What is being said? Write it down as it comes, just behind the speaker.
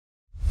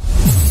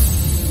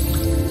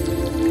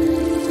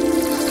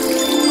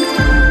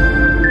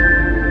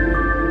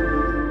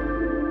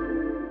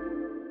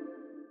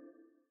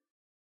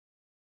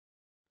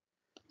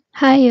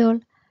Hi all.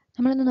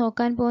 നമ്മളിന്ന്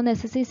നോക്കാൻ പോകുന്ന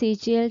SSC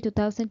Cgl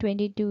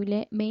 2022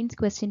 mains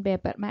question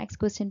paper maths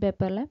question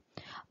പേപ്പറിൽ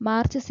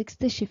മാർച്ച്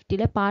 6th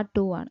ഷിഫ്റ്റിലെ പാർട്ട്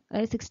 2 ആണ്.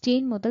 അതായത്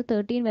 16 മുതൽ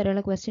 13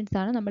 വരെയുള്ള ക്വസ്റ്റ്യൻസ്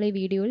ആണ് നമ്മൾ ഈ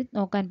വീഡിയോയിൽ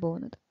നോക്കാൻ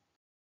പോകുന്നത്.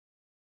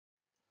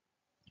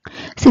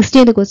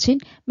 16th question.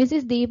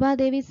 Mrs. Deepa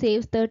Devi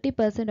saves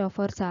 30% of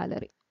her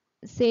salary.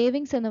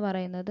 Savings എന്ന്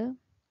പറയുന്നത്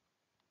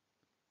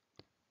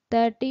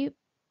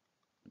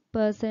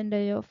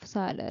 30% of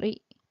salary.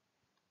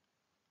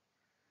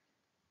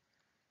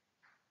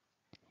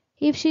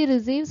 If she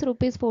receives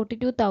rupees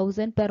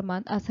 42,000 per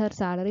month as her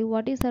salary,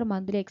 what is her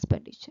monthly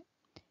expenditure?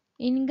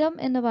 Income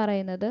എന്ന്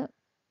പറയുന്നത്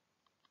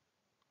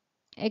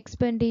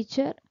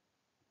expenditure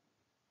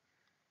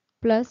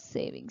plus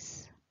savings.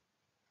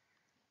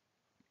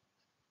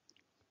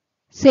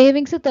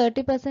 Savings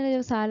 30%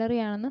 of salary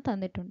ആണെന്ന്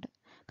തന്നിട്ടുണ്ട്.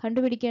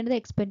 കണ്ടുപിടിക്കേണ്ടത്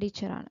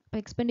expenditure ആണ്. അപ്പോൾ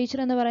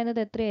expenditure എന്ന്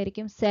പറയുന്നത്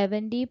എത്രയായിരിക്കും?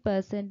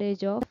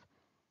 70% of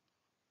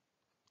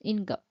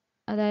income.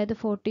 അതായത്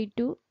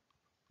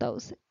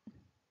 42,000.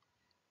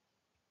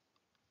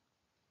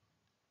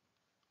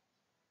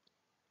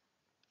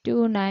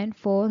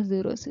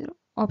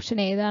 ഓപ്ഷൻ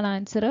ഏതാണ്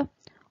ആൻസർ?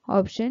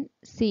 ഓപ്ഷൻ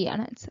സി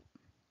ആണ് answer.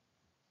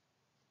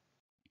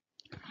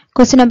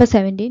 Question number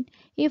 17.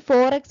 If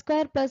 4x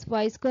square plus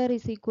y square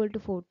is equal to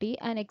 40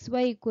 and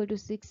xy equal to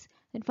 6,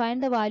 then find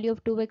the value of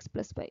 2x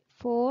plus y.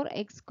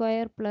 4x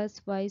square plus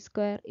y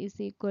square is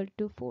equal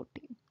to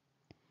 40.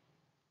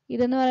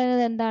 ഇതെന്ന്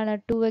പറയുന്നത് എന്താണ്?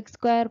 2x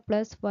square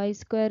plus y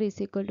square is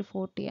equal to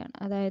 40 ആണ്.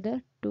 അതായത്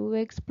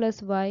 2x plus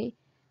y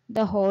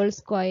the whole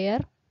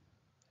square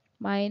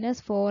minus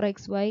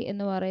 4xy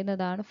എന്ന്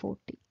പറയുന്നതാണ്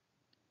 40.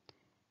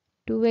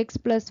 2x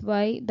plus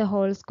y the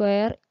whole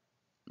square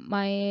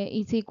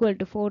is equal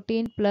to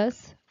 14 plus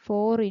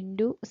 4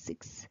 into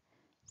 6,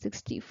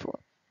 64.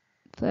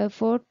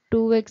 Therefore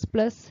 2x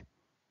plus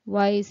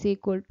y is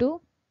equal to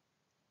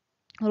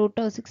root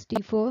of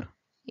 64,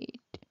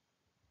 8.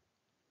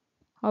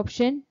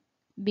 Option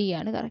B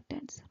ആണ് correct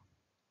answer.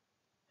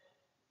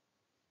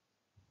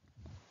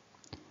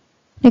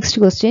 Next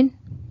question.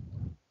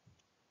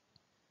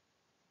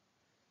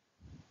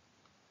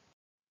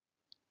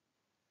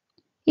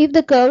 If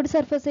the curved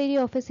surface area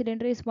of a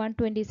cylinder is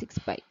 126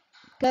 pi,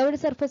 curved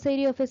surface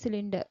area of a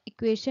cylinder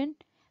equation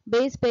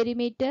base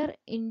perimeter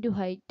into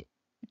height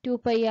 2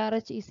 pi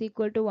rh is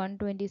equal to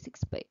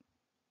 126 pi.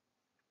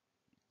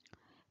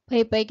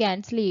 pi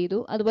cancel ചെയ്തു.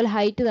 അതുപോലെ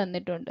height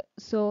തന്നിട്ടുണ്ട്.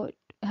 So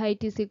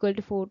height is equal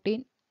to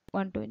 14,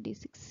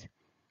 126.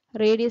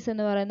 Radius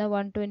എന്ന് പറയുന്നത്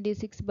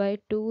 126 by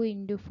 2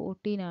 into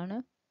 14 ആണ്.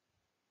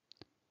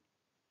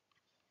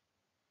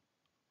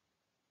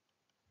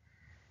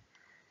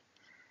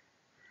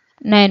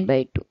 Nine by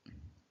 2.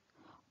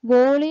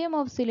 Volume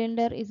of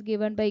cylinder is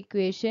given by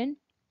equation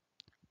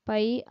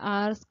pi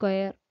r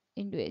square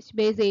into h.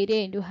 Base area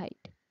into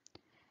height.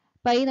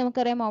 pi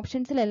നമുക്കറിയാം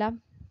ഓപ്ഷൻസിലെല്ലാം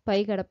pi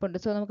കിടപ്പുണ്ട്.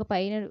 So നമുക്ക്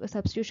പൈന്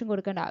substitution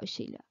കൊടുക്കേണ്ട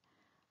ആവശ്യമില്ല.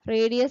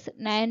 Radius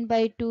 9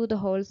 by 2 the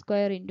whole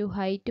square into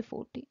height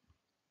 40.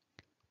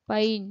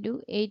 Pi into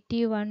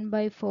 81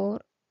 by 4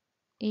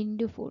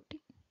 into 40.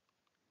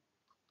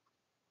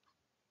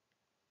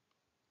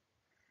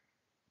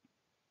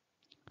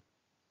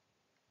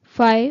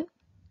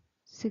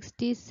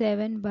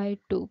 567 by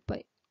 2 pi.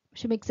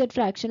 പക്ഷെ mixed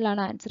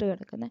ഫ്രാക്ഷനിലാണ് answer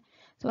കിടക്കുന്നത്.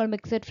 So നമ്മൾ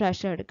mixed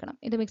fraction എടുക്കണം.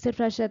 ഇത് മിക്സഡ്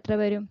ഫ്രാക്ഷൻ എത്ര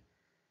വരും?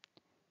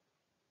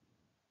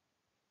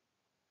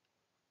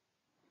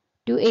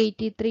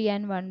 283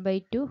 and 1 by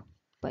 2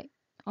 pi.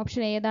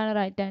 ഓപ്ഷൻ ഏതാണ്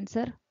right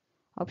answer?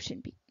 Option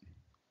B.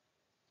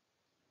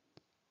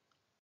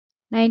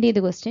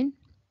 19th question.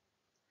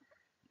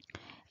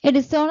 A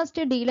dishonest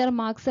dealer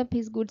marks up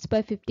his goods by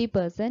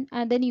 50%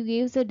 and then he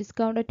gives a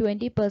discount of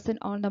 20%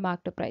 on the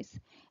marked price.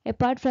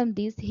 Apart from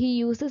this, he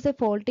uses a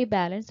faulty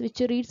balance which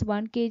reads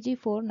 1 kg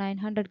for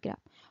 900 gram.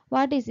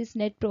 What is his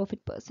net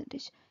profit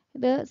percentage?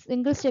 ഇത്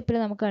single സ്റ്റെപ്പിൽ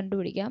നമുക്ക്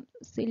കണ്ടുപിടിക്കാം.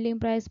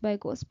 Selling price by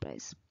cost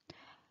price.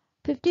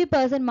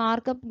 50%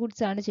 markup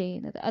goods ആണ്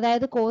ചെയ്യുന്നത്.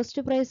 അതായത് cost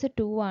price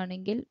 2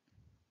 ആണെങ്കിൽ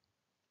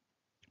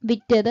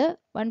വിറ്റത്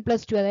 1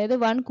 plus 2, അതായത്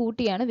 1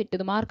 കൂട്ടിയാണ്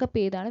വിറ്റത്. മാർക്കപ്പ്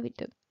ചെയ്താണ്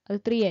വിറ്റത്. അത്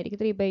 3 ആയിരിക്കും.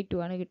 3 by 2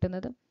 ആണ്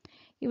കിട്ടുന്നത്.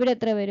 ഇവിടെ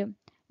എത്ര വരും?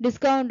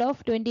 Discount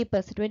of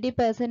 20%.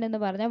 20% എന്ന്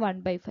പറഞ്ഞാൽ 1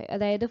 by 5.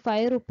 അതായത്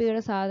 5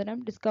 റുപ്പിയുടെ സാധനം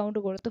ഡിസ്കൗണ്ട്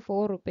കൊടുത്ത്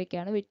 4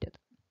 റുപ്പിക്കാണ് വിറ്റത്.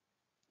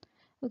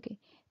 ഓക്കെ.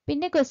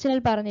 പിന്നെ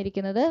ക്വസ്റ്റ്യനിൽ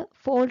പറഞ്ഞിരിക്കുന്നത്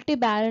ഫോൾട്ടി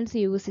ബാലൻസ്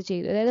യൂസ്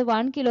ചെയ്തു. അതായത്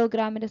 1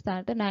 കിലോഗ്രാമിന്റെ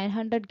സ്ഥാനത്ത്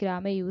 900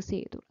 ഗ്രാമേ യൂസ്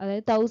ചെയ്തു.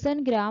 അതായത്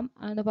 1000 ഗ്രാം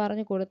എന്ന്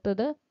പറഞ്ഞു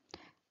കൊടുത്തത്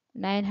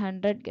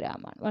 900 ഗ്രാം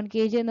ആണ്. 1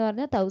 kg എന്ന്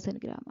പറഞ്ഞാൽ 1000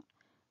 ഗ്രാം ആണ്.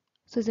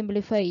 സോ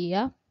സിംപ്ലിഫൈ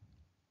ചെയ്യുക.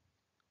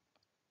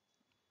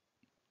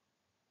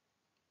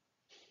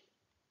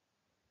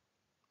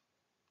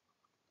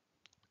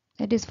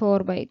 That is 4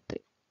 by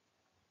 3.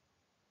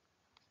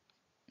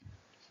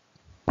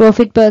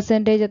 Profit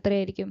percentage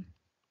എത്രയായിരിക്കും?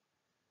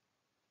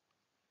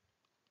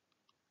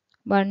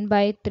 1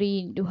 by 3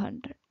 into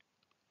 100.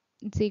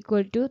 It's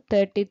equal to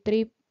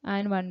 33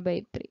 and 1 by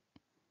 3.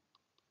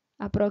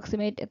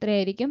 Approximate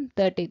എത്രയായിരിക്കും?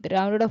 33.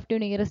 Rounded off to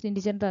nearest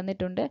integer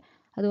തന്നിട്ടുണ്ട്.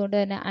 അതുകൊണ്ട്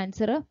തന്നെ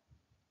ആൻസർ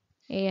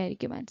എ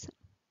ആയിരിക്കും answer.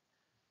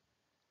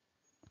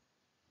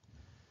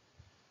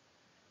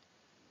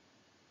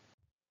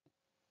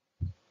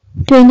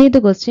 20th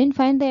question.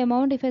 Find the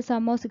amount if a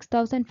sum of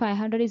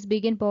 6,500 is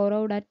being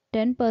borrowed at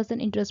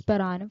 10% interest per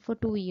annum for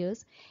 2 years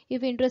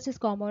if interest is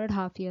compounded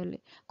half yearly.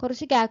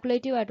 കുറച്ച്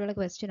calculative ആയിട്ടുള്ള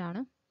question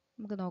ആണ്.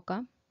 നമുക്ക്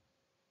നോക്കാം.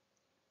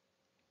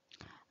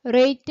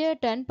 Rate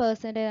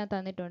 10%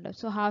 തന്നിട്ടുണ്ട്.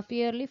 സോ ഹാഫ്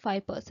ഇയർലി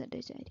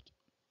 5% ആയിരിക്കും.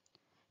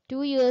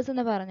 2 years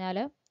എന്ന് പറഞ്ഞാൽ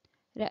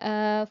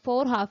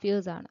 4 half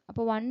years ആണ്.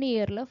 അപ്പോൾ 1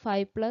 ഇയറിൽ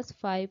 5 പ്ലസ്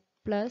 5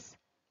 പ്ലസ്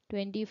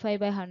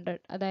 25/100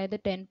 അതായത്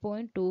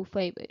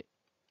 10.25 വരും.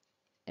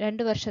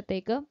 2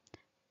 വർഷത്തേക്ക്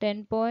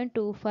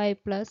 10.25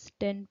 പ്ലസ്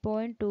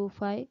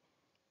 10.25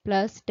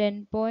 പ്ലസ്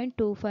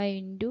 10.25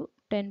 ഇൻറ്റു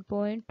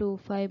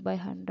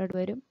 10.25/100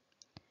 വരും.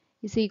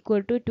 Is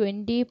equal to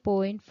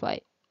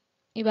 20.5.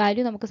 ഈ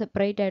വാല്യൂ നമുക്ക്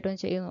സെപ്പറേറ്റ്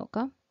ആയിട്ടൊന്ന് ചെയ്ത്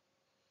നോക്കാം,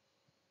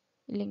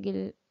 ഇല്ലെങ്കിൽ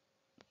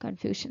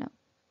കൺഫ്യൂഷനാണ്.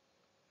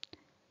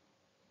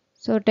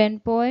 So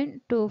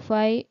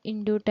 10.25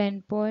 into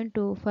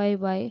 10.25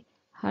 by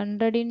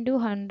 100 into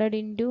 100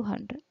 into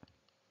 100.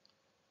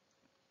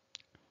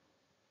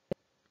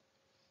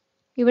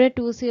 ഇവിടെ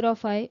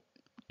 205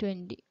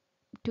 20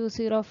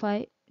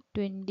 205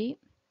 20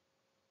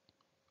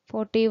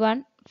 41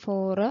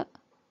 4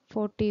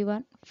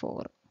 41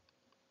 4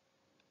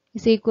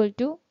 is equal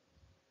to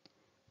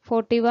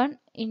 41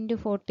 into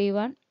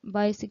 41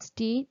 by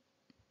 16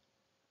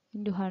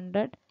 into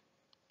 100.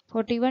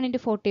 41 into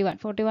 41.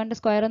 41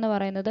 square എന്ന്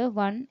പറയുന്നത്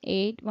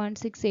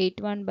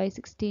 1681 by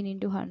 16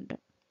 into 100.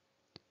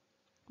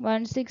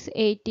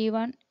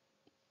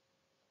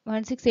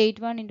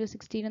 1681 into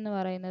 16 എന്ന്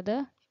പറയുന്നത്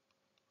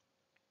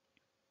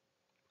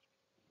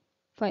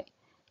 5.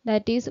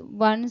 That is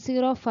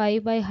 105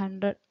 by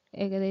 100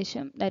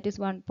 ഏകദേശം. That is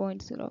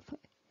 1.05.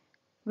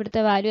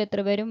 ഇവിടുത്തെ വാല്യൂ എത്ര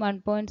വരും?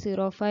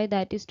 1.05.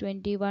 That is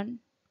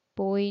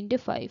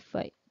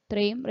 21.55.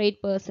 ഇത്രയും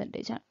റേറ്റ്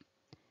പെർസെൻറ്റേജ് ആണ്.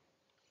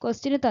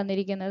 ക്വസ്റ്റ്യന്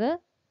തന്നിരിക്കുന്നത്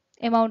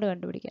amount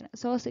കണ്ടുപിടിക്കണം.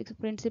 So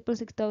principal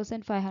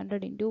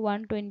 6,500 into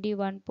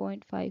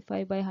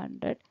 121.55 by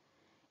 100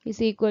 is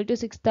equal to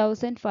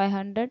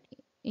 6,500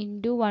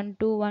 into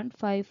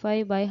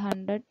 12155 by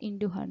 100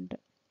 into 100.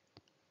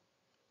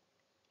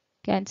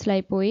 Cancel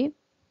ആയിപ്പോയി.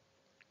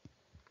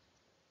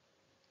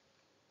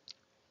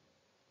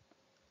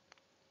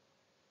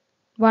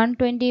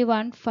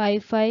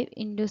 12155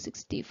 into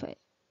 65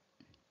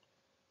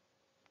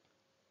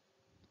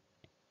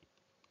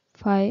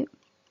 5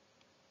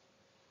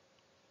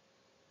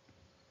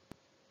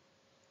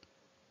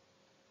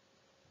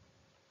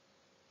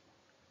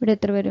 ഇവിടെ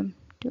എത്ര വരും?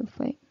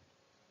 25.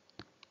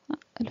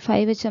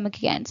 5 വെച്ച് നമുക്ക്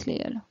ക്യാൻസൽ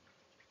ചെയ്യാമല്ലോ.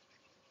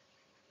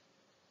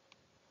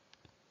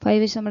 5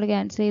 വെച്ച് നമ്മൾ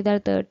ക്യാൻസൽ ചെയ്താൽ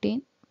 13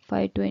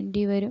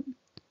 520 വരും.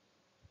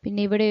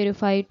 പിന്നെ ഇവിടെ ഒരു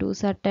 5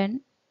 2s are 10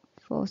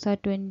 4s are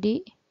 20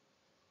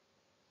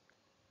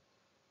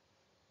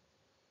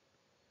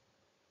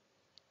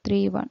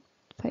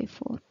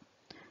 3154.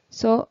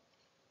 So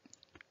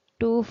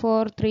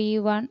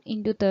 2431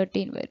 into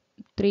 13 വരും.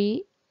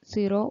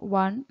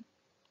 301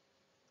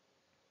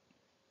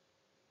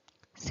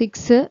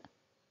 6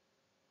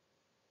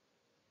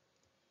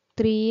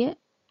 3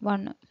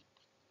 1.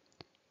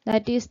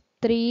 That is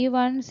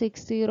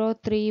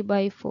 31603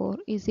 by 4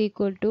 is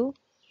equal to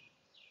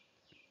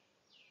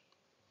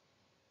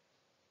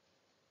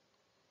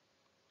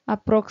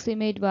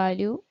approximate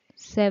value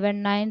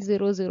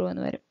 7900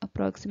 എന്ന് വരും.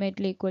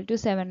 Approximately equal to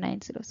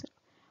 7900.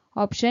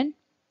 Option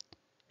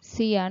C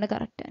ആണ്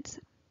correct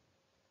answer.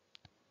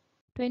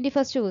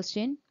 21st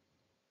question.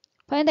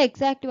 Find the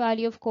exact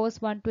value of cos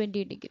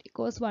 120 degree.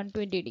 Cos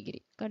 120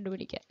 degree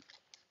കണ്ടുപിടിക്കാം.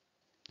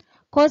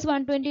 Cos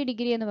 120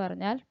 degree എന്ന്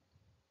പറഞ്ഞാൽ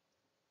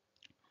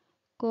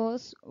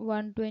cos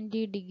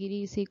 120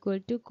 degree is equal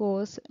to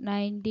cos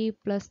 90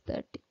 plus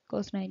 30.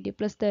 Cos 90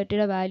 plus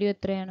 30യുടെ value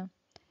എത്രയാണ്?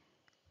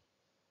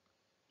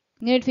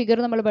 ഇങ്ങനെ ഒരു figure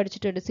നമ്മൾ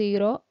പഠിച്ചിട്ടുണ്ട്.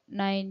 0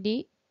 90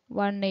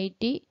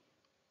 180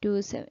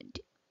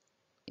 270.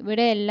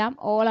 ഇവിടെ എല്ലാം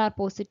all are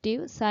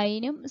positive.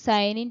 സൈനും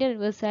സൈനിൻ്റെ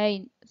reverse sign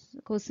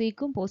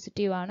കൊസീക്കും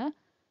positive ആണ്.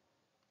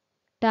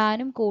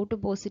 ടാനും കോട്ടും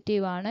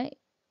പോസിറ്റീവ് ആണ്.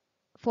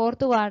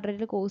 ഫോർത്ത്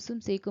ക്വാഡ്രന്റിൽ കോസും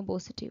സീക്കും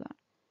പോസിറ്റീവ് ആണ്.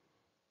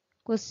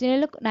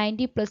 ക്വസ്റ്റ്യനിൽ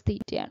 90 പ്ലസ്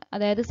തീറ്റയാണ്,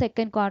 അതായത്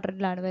സെക്കൻഡ്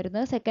ക്വാഡ്രന്റിലാണ്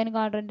വരുന്നത്. സെക്കൻഡ്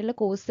ക്വാഡ്രന്റിൽ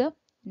കോസ്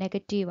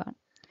നെഗറ്റീവ് ആണ്.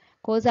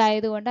 കോസ്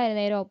ആയതുകൊണ്ട് അതിന്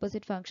നേരെ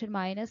ഓപ്പോസിറ്റ് ഫംഗ്ഷൻ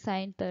മൈനസ്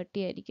സൈൻ 30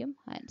 ആയിരിക്കും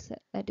answer.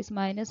 That is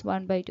minus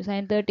 1/2.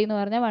 Sign 30 എന്ന്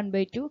പറഞ്ഞാൽ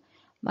 1/2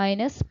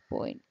 മൈനസ്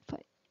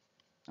 0.5.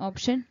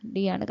 ഓപ്ഷൻ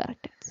ഡി ആണ്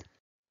കറക്റ്റ് ആൻസർ.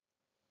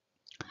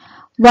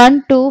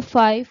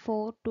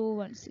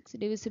 1254216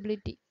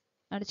 ഡിവിസിബിലിറ്റി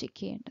ആണ് ചെക്ക്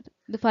ചെയ്യേണ്ടത്.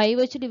 ഇത് 5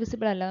 വെച്ച്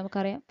ഡിവിസിബിൾ അല്ല,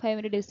 നമുക്കറിയാം.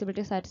 5ന്റെ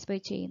ഡിവിസിബിലിറ്റി സാറ്റിസ്ഫൈ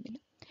ചെയ്യുന്നില്ല.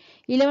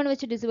 11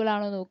 വെച്ച് ഡിവിസിബിൾ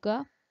ആണോ നോക്കുക.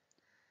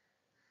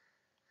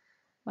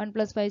 1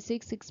 + 5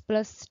 6 6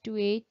 + 2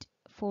 8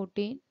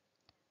 14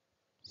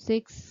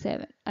 6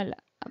 7 അല്ല.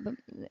 അപ്പം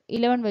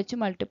 11 വെച്ച്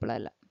മൾട്ടിപ്പിൾ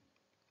അല്ല.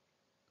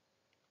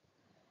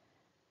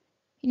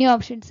 ഇനി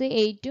ഓപ്ഷൻസ്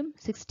 8ഉം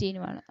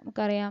 16ഉം ആണ്.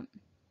 നമുക്കറിയാം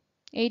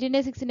 8ന്റെ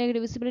 6ന്റെ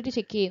ഡിവിസിബിലിറ്റി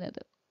ചെക്ക്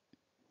ചെയ്യുന്നത്.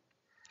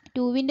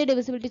 2ന്റെ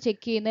ഡിവിസിബിലിറ്റി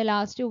ചെക്ക് ചെയ്യുന്നത്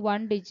ലാസ്റ്റ്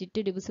 1 ഡിജിറ്റ്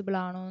ഡിവിസിബിൾ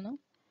ആണോ എന്നും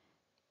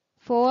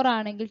 4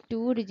 ആണെങ്കിൽ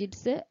 2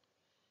 ഡിജിറ്റ്സ്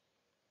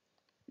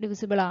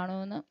ഡിവിസിബിൾ ആണോ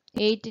എന്നും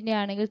 8ന്റെ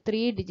ആണെങ്കിൽ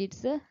 3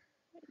 ഡിജിറ്റ്സ്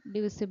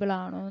ഡിവിസിബിൾ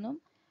ആണോ എന്നും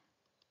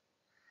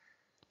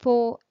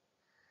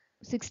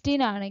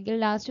 16 ആണെങ്കിൽ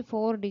ലാസ്റ്റ്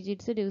 4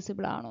 ഡിജിറ്റ്സ്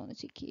ഡിവിസിബിൾ ആണോ എന്ന്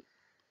ചെക്ക് ചെയ്യും.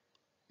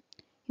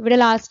 ഇവിടെ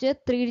ലാസ്റ്റ്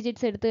 3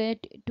 ഡിജിറ്റ്സ് എടുത്ത്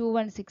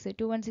 216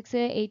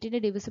 216 8ന്റെ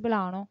ഡിവിസിബിൾ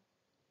ആണോ?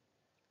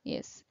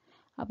 യെസ്.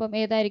 അപ്പം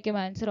ഏതായിരിക്കും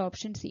ആൻസർ?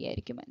 ഓപ്ഷൻ സി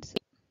ആയിരിക്കും ആൻസർ.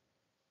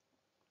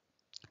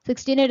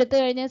 16 എടുത്തു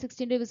കഴിഞ്ഞാൽ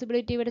 16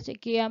 ഡിവിസിബിലിറ്റി ഇവിടെ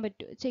ചെക്ക് ചെയ്യാൻ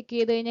പറ്റുമോ? ചെക്ക്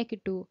ചെയ്ത് കഴിഞ്ഞാൽ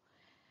കിട്ടുമോ?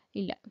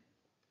 ഇല്ല.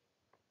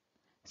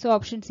 സോ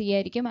ഓപ്ഷൻ സി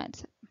ആയിരിക്കും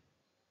ആൻസർ.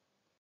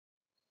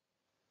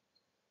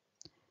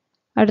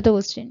 അടുത്ത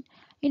question.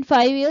 In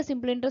 5 years,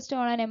 simple interest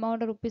on an amount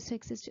of rupees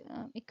exists.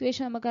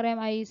 Equation നമുക്കറിയാം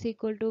I is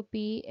equal to P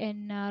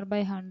NR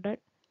by 100.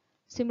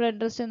 Simple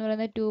interest എന്ന്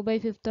പറയുന്നത്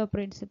 2/5 of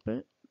principal.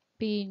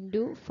 P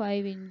into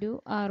 5 into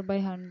R by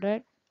 100.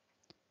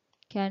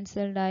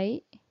 Cancelled ആയി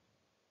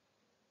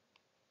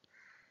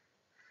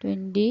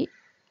 20.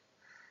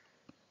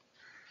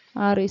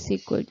 R is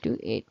equal to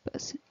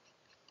 8%.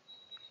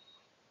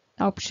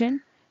 Option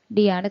D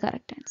ആണ്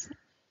correct answer.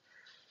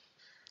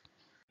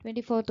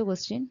 24th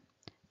question.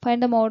 Find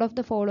the mode of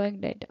the following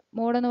data.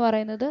 Mode എന്ന്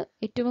പറയുന്നത്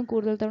ഏറ്റവും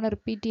കൂടുതൽ തവണ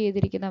repeat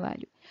ചെയ്തിരിക്കുന്ന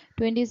വാല്യൂ.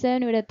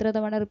 27 ഇവിടെ എത്ര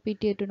തവണ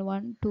റിപ്പീറ്റ് ചെയ്തിട്ടുണ്ട്?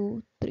 1 2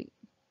 3.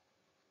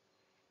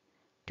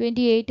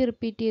 28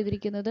 റിപ്പീറ്റ്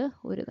ചെയ്തിരിക്കുന്നത്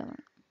ഒരു തവണ.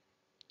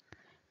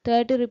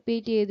 30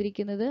 റിപ്പീറ്റ്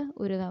ചെയ്തിരിക്കുന്നത്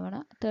ഒരു തവണ.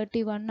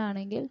 31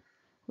 ആണെങ്കിൽ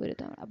ഒരു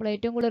തവണ. അപ്പോൾ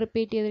ഏറ്റവും കൂടുതൽ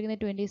റിപ്പീറ്റ്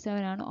ചെയ്തിരിക്കുന്നത്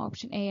 27 ആണ്.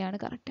 ഓപ്ഷൻ എ ആണ്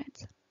correct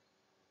answer.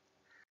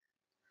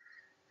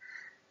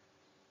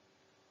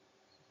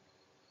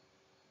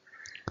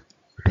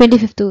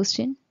 25th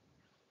question.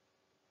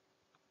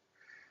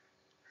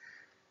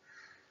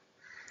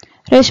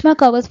 Reshma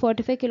covers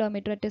 45 km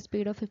at a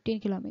speed of 15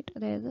 km.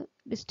 അതായത്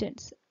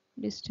ഡിസ്റ്റൻസ്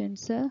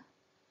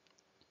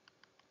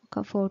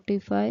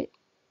 45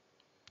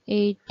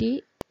 80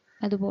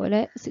 അതുപോലെ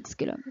 6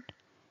 km.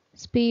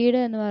 സ്പീഡ്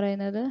എന്ന്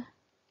പറയുന്നത്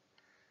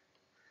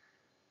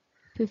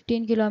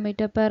 15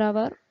 km/h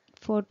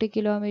 40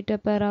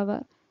 km/h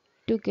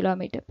 2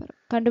 km/h.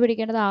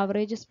 കണ്ടുപിടിക്കേണ്ടത്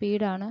ആവറേജ്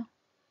സ്പീഡാണ്.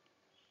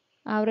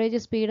 ആവറേജ്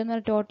സ്പീഡ് എന്ന്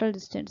പറഞ്ഞാൽ ടോട്ടൽ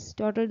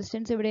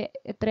ഡിസ്റ്റൻസ് ഇവിടെ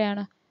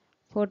എത്രയാണ്?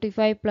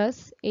 45 plus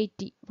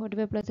 80.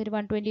 45 plus 80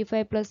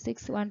 125 plus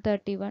 6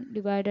 131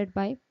 divided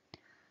by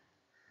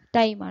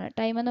time ആണ്.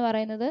 ടൈം എന്ന്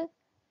പറയുന്നത്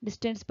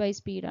ഡിസ്റ്റൻസ് ബൈ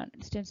സ്പീഡ് ആണ്.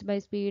 Distance by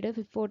speed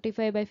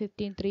 45 by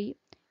 15 3,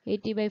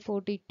 80 by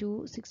 42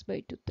 6 by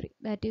 2 3.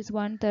 That is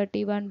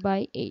 131 by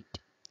 8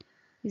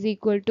 is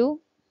equal to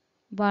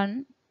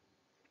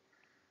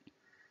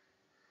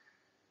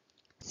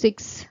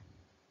 16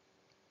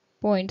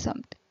 point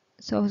something.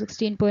 So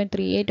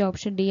 16.38.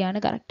 Option D ആണ്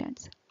correct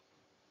answer.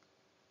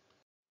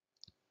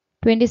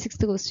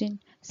 26th question.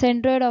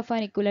 Centroid of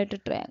an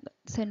equilateral triangle.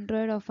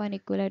 Centroid of an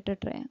equilateral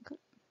triangle.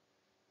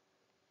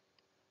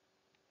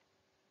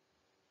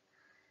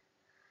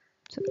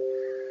 So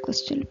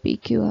question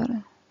PQR.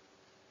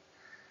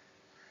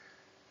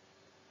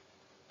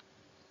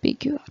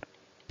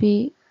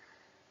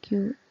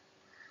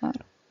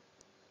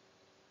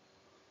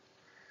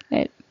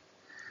 L.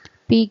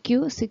 PQ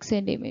 6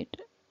 cm.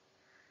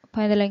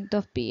 Find the length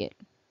of PL.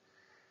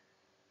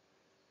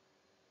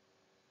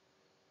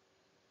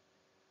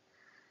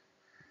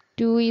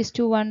 To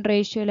 2:1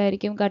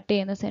 റേഷ്യോയിലായിരിക്കും cut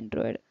ചെയ്യുന്ന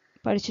centroid.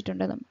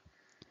 പഠിച്ചിട്ടുണ്ട് നമ്മൾ.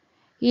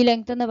 ഈ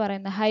length എന്ന്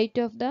പറയുന്നത്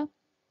height of the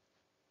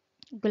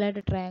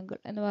ഇക്വലാറ്റർ triangle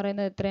എന്ന്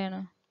പറയുന്നത് എത്രയാണ്?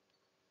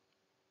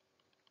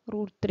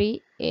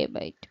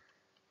 √3a/2.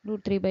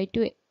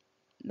 √3/2a.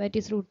 That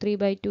is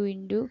 √3/2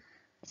 into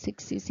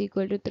 6 is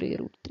equal to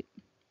 3√3.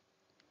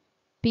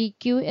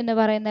 PQ എന്ന്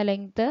പറയുന്ന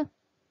ലെങ്ത്,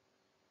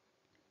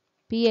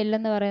 PL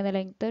എന്ന് പറയുന്ന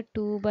length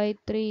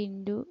 2/3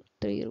 into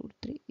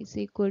 3√3 is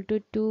equal to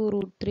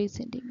 2√3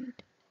 cm.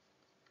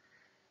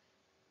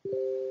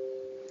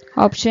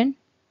 Option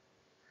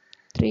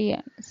 3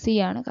 ആണ്, സി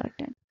ആണ്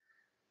correct.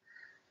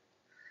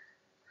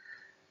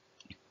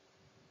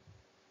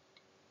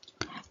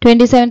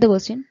 27th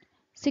question.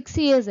 6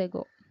 years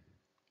ago,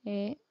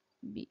 A,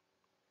 B.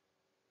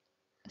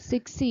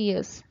 6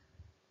 years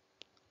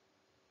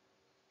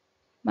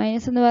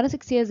minus എന്ന് പറഞ്ഞാൽ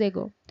 6 years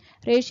ago.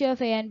 Ratio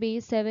of A and B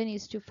is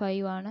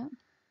 7:5 ആണ്.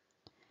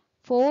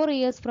 4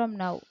 years from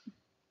now,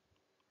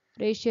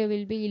 ratio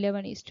will be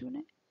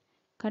 11:9.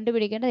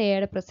 കണ്ടുപിടിക്കേണ്ടത്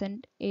എയുടെ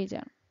present age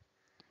ആണ്.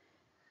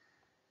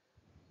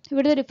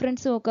 ഇവിടുത്തെ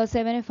difference നോക്കുക.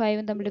 7ഉം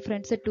 5ഉം തമ്മിൽ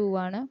ഡിഫറൻസ് 2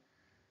 ആണ്.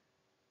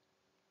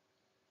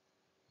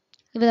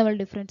 ഇവ തമ്മിൽ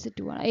ഡിഫറൻസ്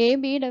 2 ആണ്. എയും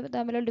ബിയും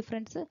തമ്മിലുള്ള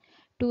ഡിഫറൻസ്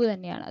 2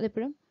 തന്നെയാണ്.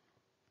 അതിപ്പോഴും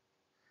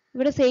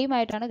ഇവിടെ സെയിം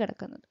ആയിട്ടാണ്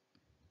കിടക്കുന്നത്.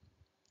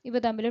 ഇവ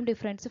തമ്മിലും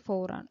ഡിഫറൻസ്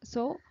 4 ആണ്.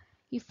 സോ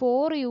ഈ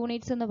 4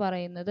 യൂണിറ്റ്സ് എന്ന്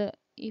പറയുന്നത്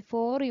 6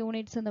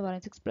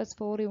 +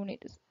 4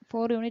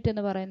 യൂണിറ്റ്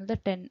എന്ന് പറയുന്നത്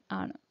 10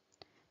 ആണ്.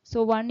 സോ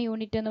 1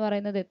 യൂണിറ്റ് എന്ന്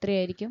പറയുന്നത്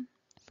എത്രയായിരിക്കും?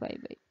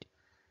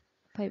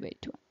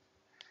 5/2.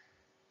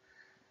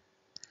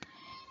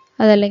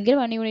 അതല്ലെങ്കിൽ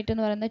 1 യൂണിറ്റ്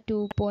എന്ന് പറയുന്നത്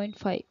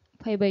 2.5.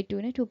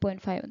 5/2ന്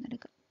 2.5 എന്ന്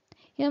എടുക്കാം.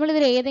 ഇനി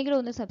നമ്മളിതിൽ ഏതെങ്കിലും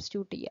ഒന്ന്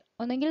സബ്സ്റ്റിറ്റ്യൂട്ട് ചെയ്യുക.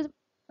 ഒന്നെങ്കിൽ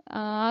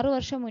 6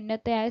 വർഷം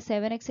മുന്നത്തെ ആയ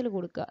 7x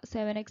കൊടുക്കുക.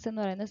 7x എന്ന്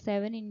പറയുന്നത്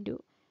 7 into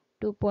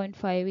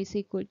 2.5 is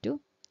equal to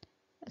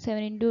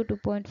 7 into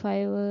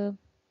 2.5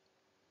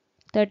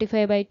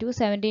 35/2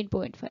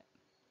 17.5.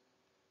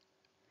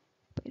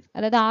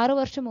 അതായത് 6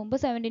 വർഷം മുമ്പ്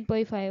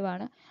 17.5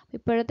 ആണ്.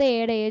 ഇപ്പോഴത്തെ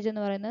എയുടെ ഏജ്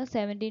എന്ന് പറയുന്നത്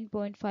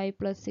 17.5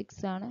 + 6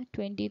 ആണ്.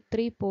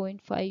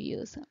 23.5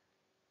 years ആണ്.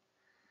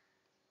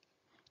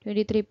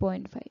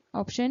 23.5.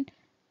 ഓപ്ഷൻ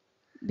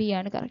ബി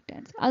ആണ് കറക്റ്റ്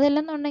ആൻസർ.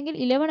 അതല്ലെന്നുണ്ടെങ്കിൽ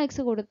 11x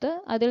കൊടുത്ത്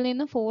അതിൽ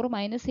നിന്ന് 4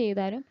 മൈനസ്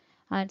ചെയ്താലും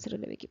ആൻസർ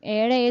ലഭിക്കും.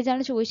 എയുടെ ഏജ്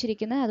ആണ്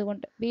ചോദിച്ചിരിക്കുന്നത്,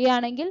 അതുകൊണ്ട് ബി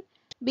ആണെങ്കിൽ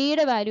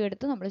ബിയുടെ വാല്യൂ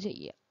എടുത്ത് നമ്മൾ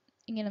ചെയ്യുക.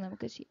 ഇങ്ങനെ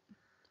നമുക്ക് ചെയ്യാം.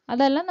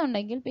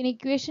 അതല്ലെന്നുണ്ടെങ്കിൽ പിന്നെ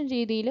ഇക്വേഷൻ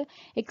രീതിയിൽ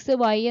എക്സ്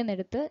വൈ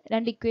എന്നെടുത്ത്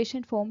 2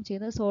 ഇക്വേഷൻ ഫോം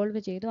ചെയ്ത് സോൾവ്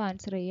ചെയ്ത്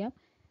ആൻസർ ചെയ്യാം.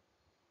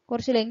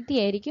 കുറച്ച് ലെങ്തി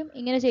ആയിരിക്കും.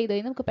 ഇങ്ങനെ ചെയ്ത്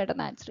കഴിഞ്ഞാൽ നമുക്ക്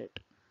പെട്ടെന്ന് ആൻസർ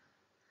കിട്ടും.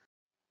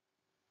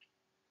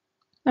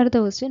 അടുത്ത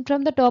question. From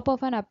the top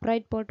of an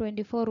upright Paul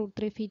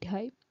 24√3 feet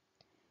high.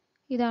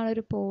 ഇതാണ്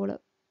ഒരു പോള്.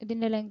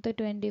 ഇതിൻ്റെ ലെങ്ത്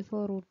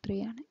 24√3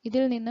 ആണ്.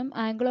 ഇതിൽ നിന്നും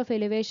angle of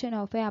elevation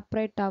of A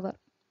upright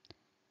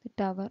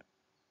tower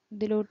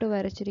ഇതിലോട്ട്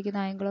വരച്ചിരിക്കുന്ന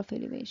ആംഗിൾ ഓഫ്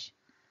എലിവേഷൻ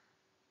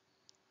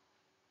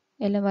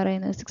എല്ലാം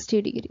പറയുന്നത് 60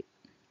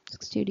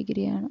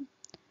 ഡിഗ്രി ആണ്.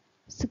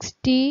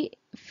 60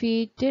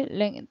 ഫീറ്റ്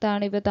ലെങ്ത്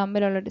ആണ് ഇവ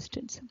തമ്മിലുള്ള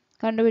ഡിസ്റ്റൻസ്.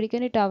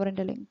 കണ്ടുപിടിക്കാൻ ഈ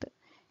ടവറിൻ്റെ ലെങ്ത്.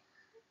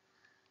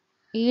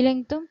 ഈ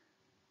ലെങ്ത്തും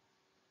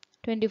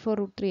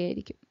 24√3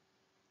 ആയിരിക്കും.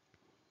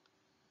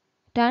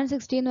 tan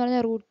 60 എന്ന്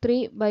പറഞ്ഞാൽ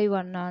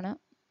 √3/1 ആണ്.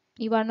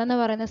 ഈ 1 എന്ന്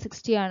പറയുന്നത്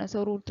 60 ആണ്. സോ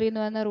 √3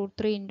 എന്ന് പറഞ്ഞാൽ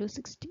 √3 ×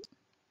 60.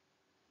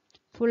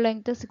 Full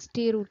length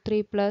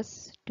 60√3 plus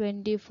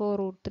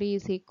 24√3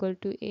 is equal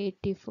to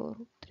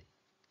 84√3.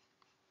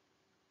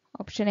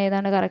 Option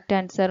ഏതാണ് കറക്റ്റ്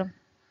ആൻസർ?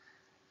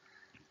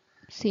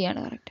 സി ആണ്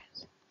correct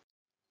answer.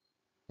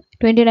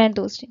 29th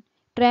question.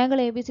 Triangle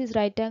ABC is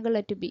right angle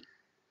at B.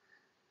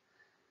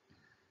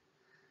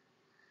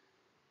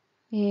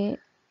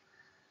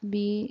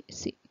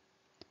 ABC.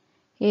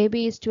 AB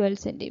is 12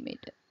 cm.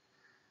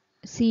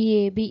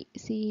 CAB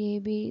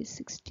is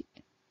 60.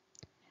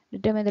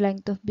 Determine the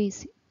length of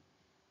BC.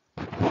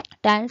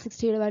 Tan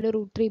 60 value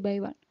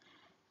 √3/1.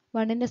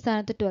 1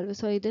 സ്ഥാനത്ത് 12.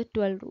 So ഇത്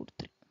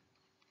 12√3.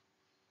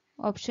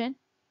 Option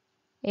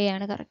A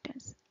ആണ് correct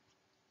answer.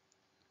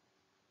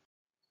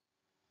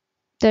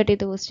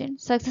 30th question.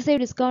 Successive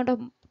discount of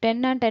 10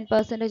 and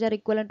 10% are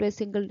equivalent to a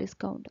single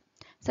discount.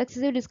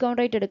 Successive discount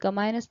rate എടുക്കുക.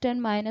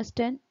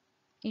 -10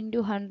 into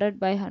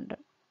 100/100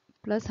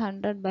 plus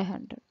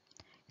 100/100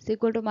 is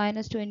equal to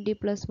 -20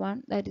 plus 1,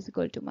 that is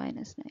equal to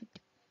 -90.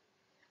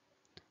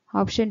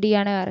 Option D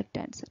ആണ് correct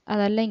answer.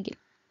 അതല്ലെങ്കിൽ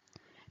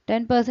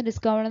 10%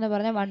 discount എന്ന്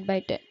പറഞ്ഞാൽ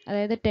 1/10,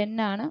 അതായത് 10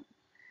 ആണ്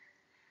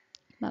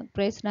mark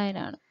price, 9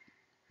 ആണ്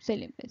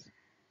selling price.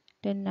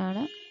 10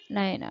 ആണ്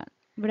 9 ആണ്.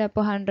 ഇവിടെ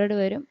അപ്പോൾ 100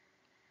 വരും,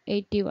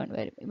 81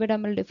 വരും. ഇവിടെ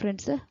നമ്മൾ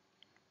ഡിഫറൻസ്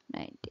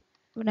 90.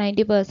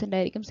 90%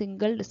 ആയിരിക്കും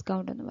സിംഗിൾ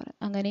ഡിസ്കൗണ്ട് എന്ന്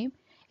പറയുന്നത്. അങ്ങനെയും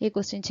ഈ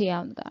ക്വസ്റ്റ്യൻ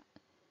ചെയ്യാവുന്നതാണ്.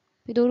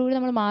 ഇതോടുകൂടി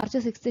നമ്മൾ മാർച്ച്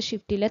 6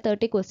 ഷിഫ്റ്റിലെ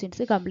 30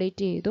 ക്വസ്റ്റ്യൻസ്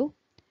കംപ്ലീറ്റ് ചെയ്തു.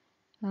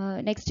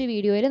 നെക്സ്റ്റ്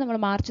വീഡിയോയിൽ നമ്മൾ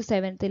മാർച്ച്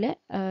 7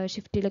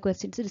 ഷിഫ്റ്റിലെ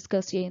ക്വസ്റ്റ്യൻസ്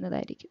ഡിസ്കസ്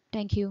ചെയ്യുന്നതായിരിക്കും.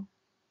 Thank you.